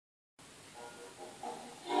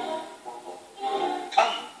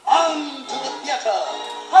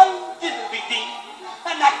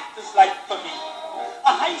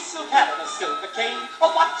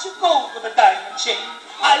heart of gold with a diamond chain.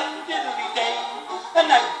 I'm diddly-day, an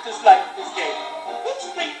actor's life is gay.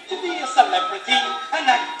 It's great to be a celebrity, an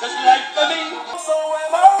actor's life for me. So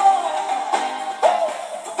am I wrong?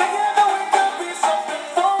 Thinking that we could be something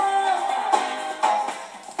for real.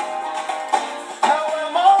 Now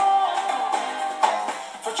am I wrong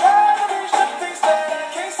for trying to reach the things that I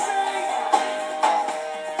can't see?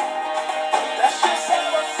 That's just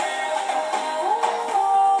how I feel.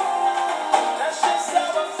 That's just how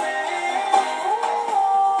I feel.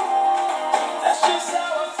 That's just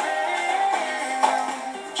how I feel.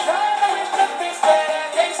 Trying to reach the things that I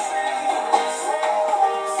can't see.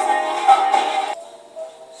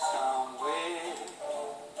 Somewhere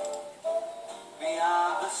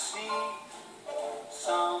beyond the sea,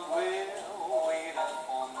 somewhere waiting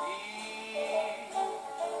for me.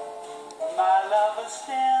 My lover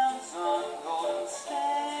stands on golden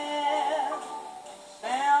sands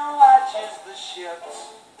and watches the ships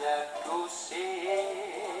that go sailing.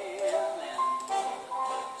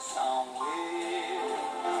 Somewhere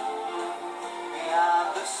beyond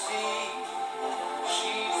the sea,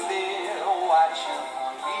 she's there watching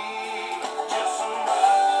for me. Just some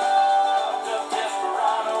love, just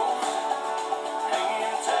desperados,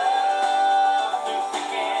 hanging tough through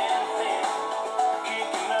thick and thin,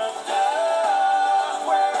 kicking up dust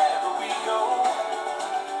wherever we go.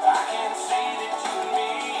 I can see that you and me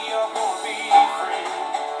are gonna be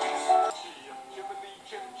friends. Chim-chimney,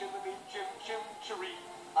 chim-chimney, chim-chim-chiree,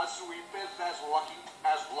 a sweep is as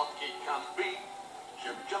lucky can be.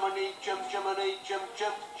 Chim-chimney, chim-chimney,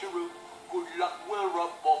 chim-chim-chiroo, good luck will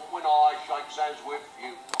rub off when I shake hands with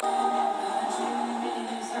you.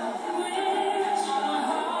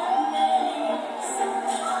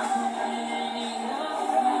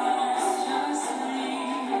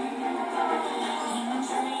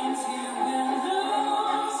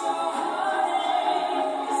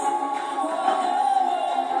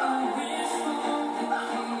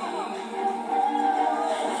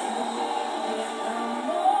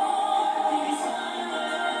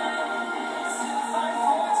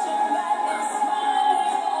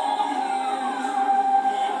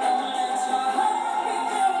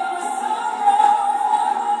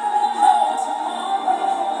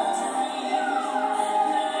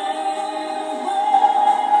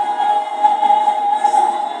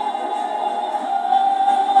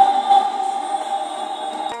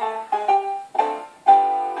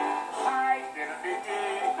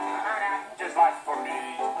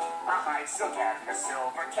 Silk hat and a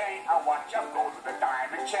silver cane, a watch of gold with a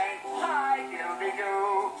diamond chain. Hi,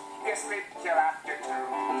 diddly-doo, you sleep till after 2.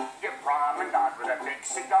 You promenade with a big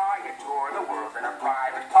cigar, you tour the world in a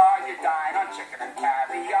private car, you dine on chicken and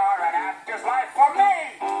caviar, an actor's life for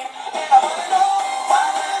me. And I wanna know, why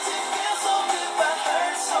does it feel so good but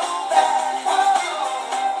hurt so bad?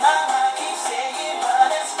 My mind keeps saying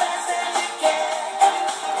run as fast as you can.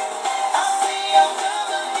 I say I'm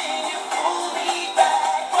gonna make you pull me back.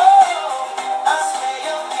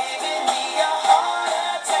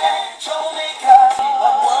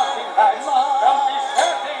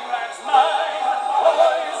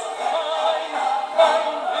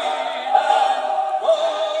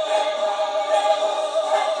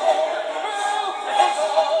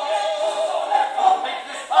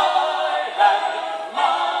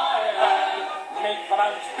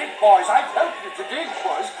 Big boys, I'd help you to dig,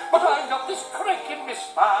 boys, but I've got this crick in my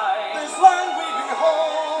spine. This land we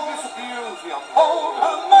behold is the beauty of hope.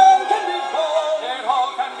 A man can be bold.